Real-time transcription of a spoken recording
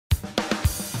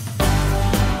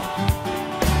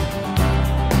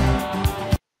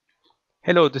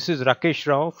Hello, this is Rakesh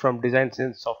Rao from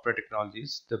DesignSense Software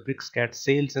Technologies, the BricsCAD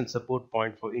sales and support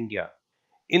point for India.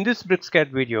 In this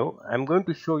BricsCAD video, I'm going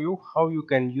to show you how you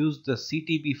can use the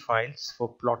CTB files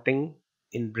for plotting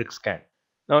in BricsCAD.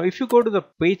 Now, if you go to the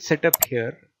page setup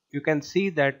here, you can see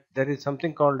that there is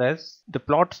something called as the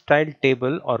plot style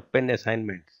table or pen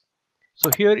assignments.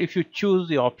 So here, if you choose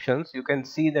the options, you can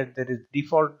see that there is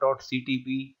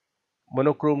default.ctb,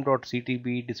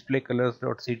 monochrome.ctb,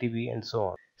 displaycolors.ctb, and so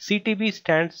on. CTB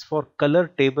stands for color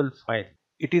table file.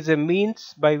 It is a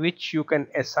means by which you can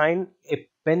assign a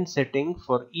pen setting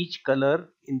for each color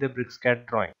in the BricsCAD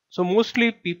drawing. So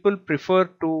mostly people prefer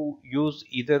to use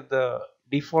either the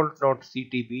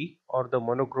default.ctb or the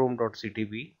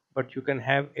monochrome.ctb, but you can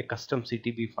have a custom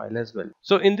CTB file as well.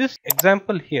 So in this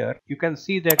example here, you can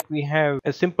see that we have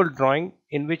a simple drawing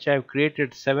in which I have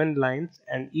created 7 lines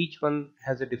and each one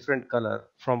has a different color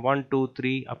from 1, 2,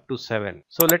 3 up to 7.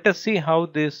 So let us see how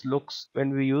this looks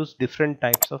when we use different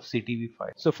types of CTB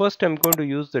files. So first I'm going to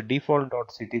use the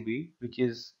default.ctb, which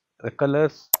is the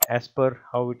colors as per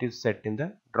how it is set in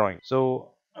the drawing.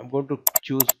 So I'm going to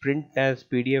choose print as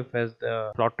PDF as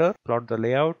the plotter, plot the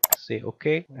layout, say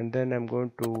OK, and then I'm going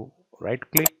to right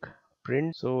click,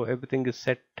 print. So everything is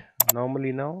set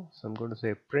normally now. So I'm going to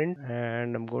say print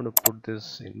and I'm going to put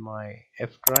this in my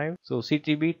F drive. So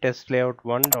CTB test layout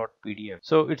 1.pdf.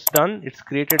 So it's done. It's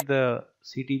created the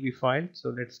CTB file.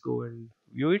 So let's go and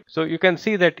view it. So you can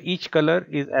see that each color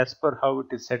is as per how it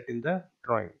is set in the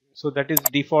drawing. So that is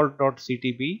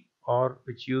default.ctb, or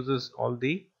which uses all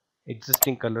the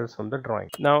existing colors from the drawing.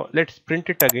 Now let's print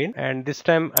it again, and this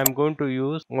time I'm going to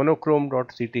use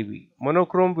monochrome.ctb.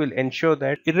 Monochrome will ensure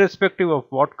that irrespective of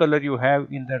what color you have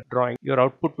in the drawing, your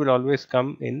output will always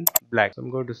come in black. So I'm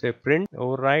going to say print,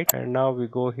 overwrite, and now we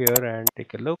go here and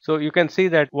take a look. So you can see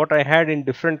that what I had in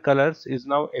different colors is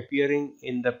now appearing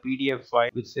in the PDF file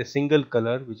with a single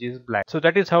color, which is black. So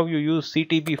that is how you use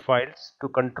CTB files to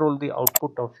control the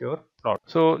output of your plot.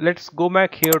 So let's go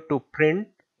back here to print,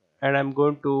 and I'm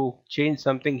going to change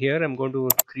something here. I'm going to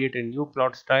create a new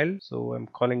plot style. So I'm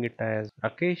calling it as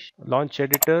Rakesh. Launch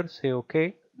editor, say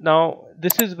OK. Now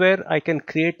this is where I can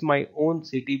create my own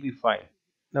CTB file.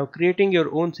 Now creating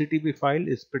your own CTB file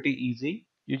is pretty easy.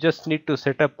 You just need to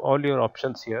set up all your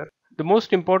options here. The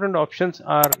most important options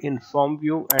are in form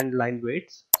view and line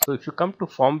weights. So if you come to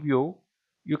form view,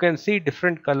 you can see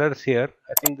different colors here.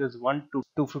 I think there's 1 to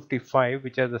 255,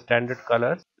 which are the standard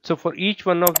colors. So for each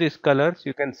one of these colors,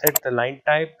 you can set the line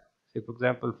type. Say for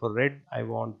example, for red, I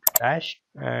want dash,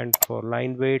 and for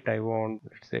line weight, I want,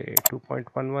 let's say, 2.11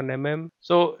 mm.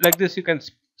 So like this, you can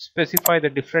specify the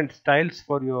different styles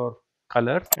for your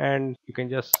color, and you can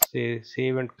just say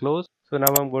save and close. So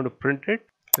now I'm going to print it.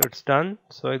 So it's done.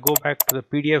 So I go back to the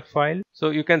PDF file.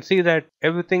 So you can see that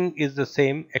everything is the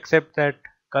same except that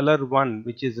color 1,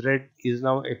 which is red, is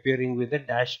now appearing with a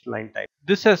dashed line type.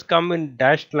 This has come in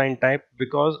dashed line type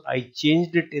because I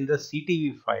changed it in the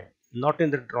CTB file, not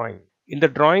in the drawing. In the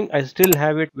drawing, I still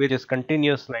have it with its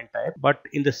continuous line type, but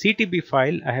in the CTB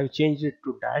file, I have changed it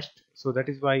to dashed. So that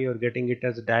is why you're getting it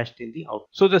as dashed in the output.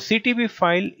 So the CTB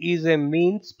file is a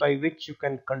means by which you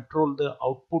can control the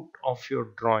output of your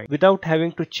drawing without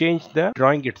having to change the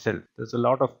drawing itself. There's a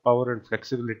lot of power and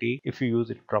flexibility if you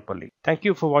use it properly. Thank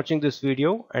you for watching this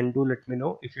video, and do let me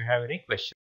know if you have any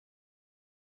questions.